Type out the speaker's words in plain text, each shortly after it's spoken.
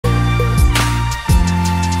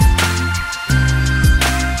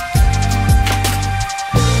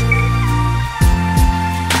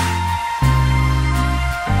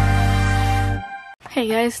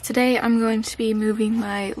guys, today I'm going to be moving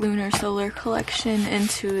my lunarsolar collection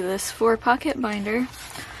into this 4-pocket binder.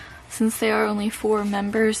 Since they are only 4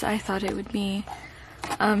 members, I thought it would be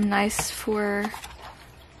nice for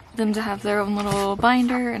them to have their own little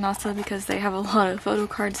binder, and also because they have a lot of photo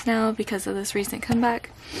cards now because of this recent comeback.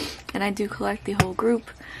 And I do collect the whole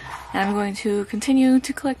group, and I'm going to continue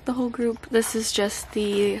to collect the whole group. This is just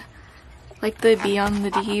the Beyond the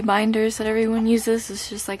D binders that everyone uses. It's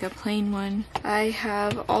just like a plain one. I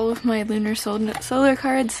have all of my lunarsolar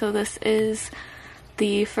cards, so this is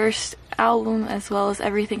the first album as well as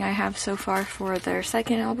everything I have so far for their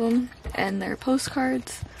second album and their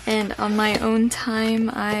postcards. And on my own time,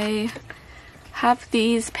 I have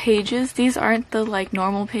these pages. These aren't the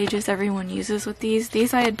normal pages everyone uses with these.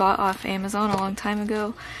 These I had bought off Amazon a long time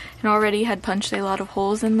ago and already had punched a lot of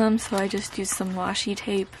holes in them, so I just used some washi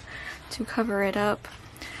tape to cover it up.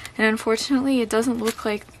 And unfortunately it doesn't look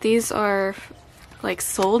like these are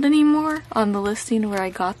sold anymore on the listing where I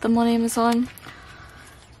got them on Amazon,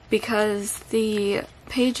 because the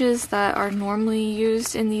pages that are normally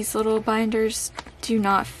used in these little binders do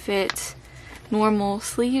not fit normal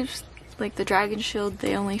sleeves. Like the Dragon Shield,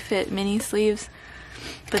 they only fit mini sleeves,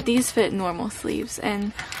 but these fit normal sleeves,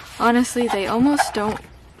 and honestly they almost don't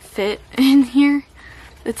fit in here.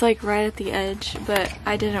 It's like right at the edge, but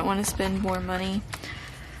I didn't want to spend more money.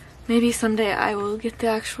 Maybe someday I will get the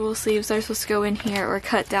actual sleeves that are supposed to go in here, or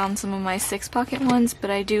cut down some of my 6-pocket ones,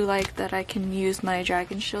 but I do like that I can use my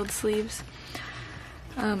Dragon Shield sleeves.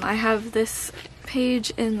 I have this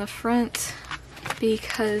page in the front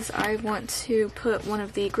because I want to put one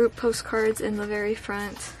of the group postcards in the very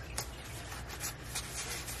front,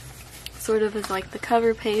 sort of as the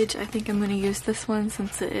cover page. I think I'm going to use this one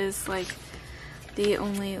since it is the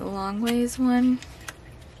only long ways one.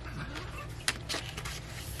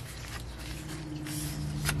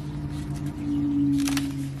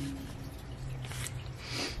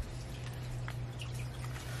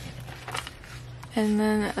 And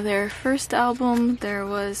then their first album, there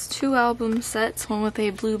was 2 album sets, one with a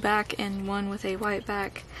blue back and one with a white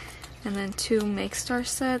back, and then 2 Make Star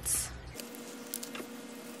sets.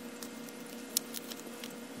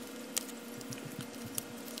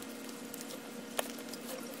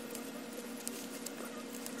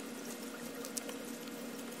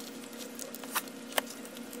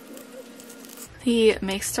 The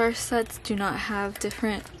Make Star sets do not have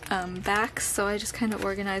different backs, so I just kind of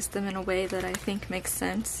organized them in a way that I think makes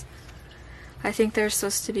sense. I think they're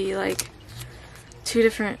supposed to be two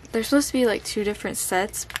different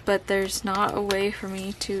sets, but there's not a way for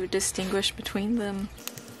me to distinguish between them.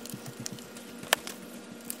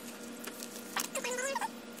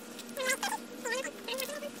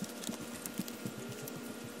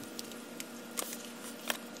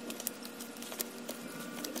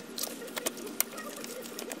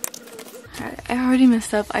 I already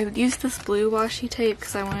messed up. I used this blue washi tape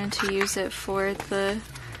because I wanted to use it for the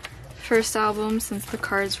first album since the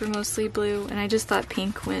cards were mostly blue, and I just thought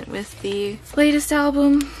pink went with the latest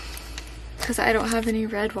album because I don't have any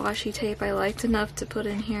red washi tape I liked enough to put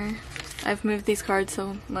in here. I've moved these cards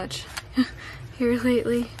so much here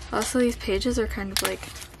lately. Also, these pages are kind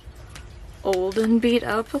of old and beat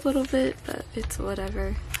up a little bit, but it's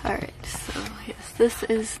whatever. Alright, so yes, this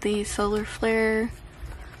is the Solar Flare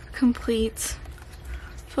complete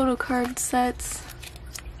photo card sets.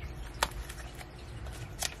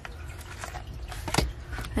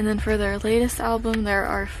 And then for their latest album, there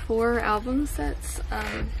are 4 album sets,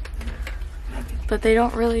 but they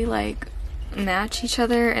don't really match each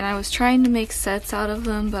other, and I was trying to make sets out of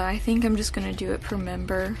them, but I think I'm just gonna do it per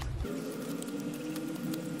member.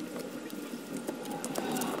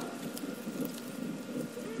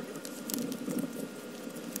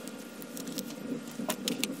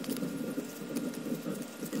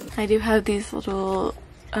 I do have these little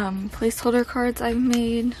placeholder cards I've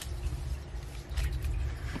made.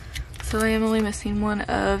 So I am only missing one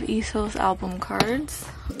of ESO's album cards.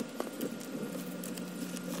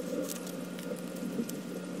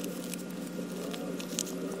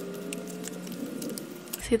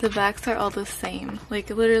 See, the backs are all the same,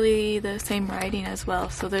 literally the same writing as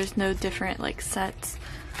well, so there's no different sets.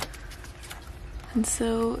 And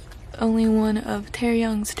so only one of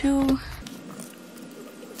Taeryung's too.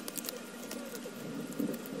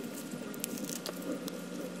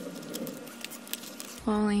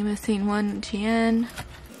 Only missing one Jian.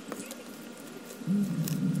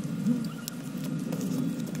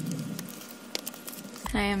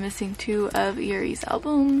 I am missing 2 of Yuri's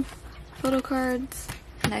album photo cards.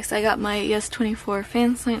 Next, I got my Yes24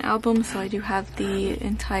 Fansign album, so I do have the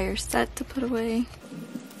entire set to put away.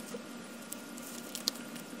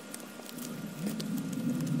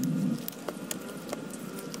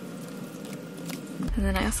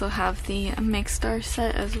 And then I also have the Make Star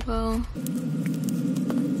set as well.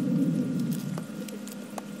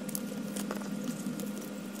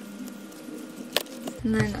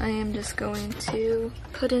 And then I am just going to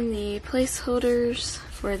put in the placeholders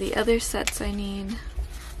for the other sets I need.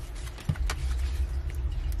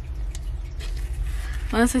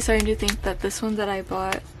 I'm honestly starting to think that this one that I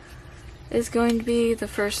bought is going to be the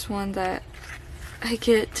first one that I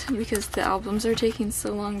get because the albums are taking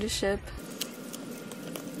so long to ship.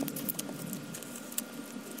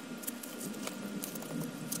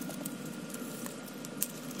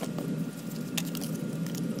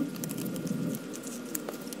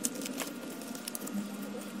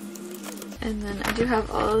 And then I do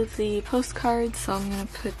have all of the postcards, so I'm going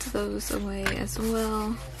to put those away as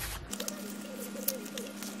well.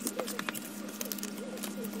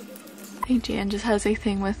 I think Jan just has a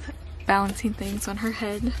thing with balancing things on her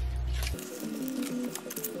head.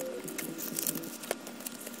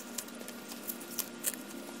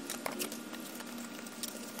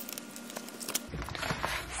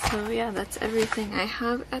 So yeah, that's everything I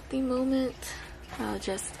have at the moment. I'll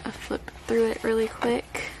just flip through it really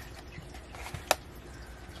quick.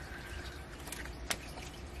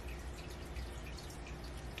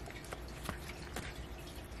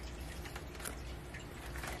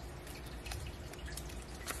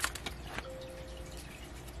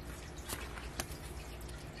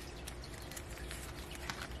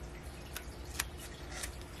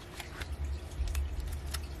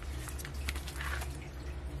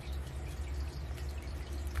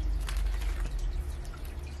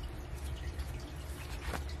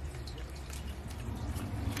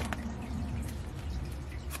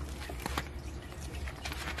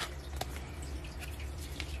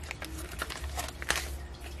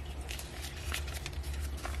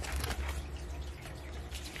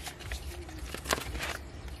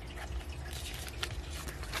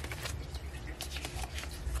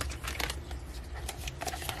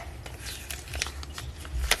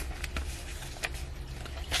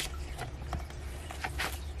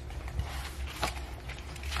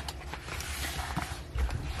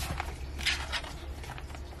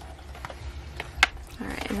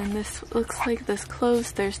 And then this looks like this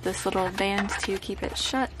closed. There's this little band to keep it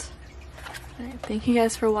shut. Alright, thank you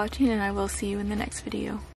guys for watching, and I will see you in the next video.